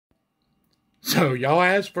So y'all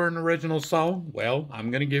asked for an original song. Well, I'm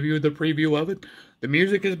going to give you the preview of it. The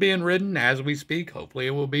music is being written as we speak. Hopefully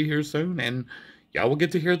it will be here soon and y'all will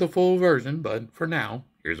get to hear the full version, but for now,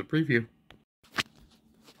 here's a preview.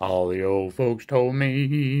 All the old folks told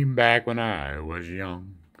me back when I was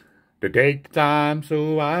young to take the time,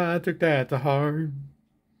 so I took that to heart.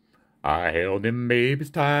 I held them babies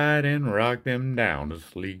tight and rocked them down to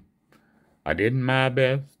sleep. I did my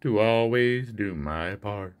best to always do my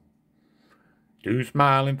part. Two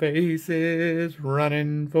smiling faces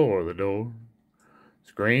running for the door,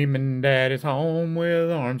 screaming daddy's home with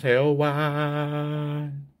arms held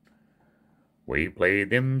wide. We played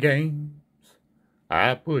them games,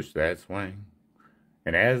 I pushed that swing,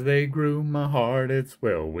 and as they grew my heart it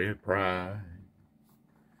swelled with pride.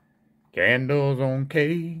 Candles on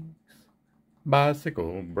cakes,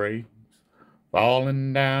 bicycle brakes,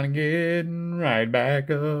 falling down and getting right back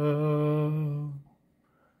up.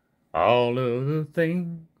 All of the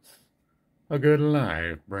things a good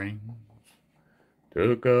life brings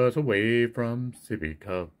took us away from sippy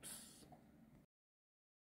cups.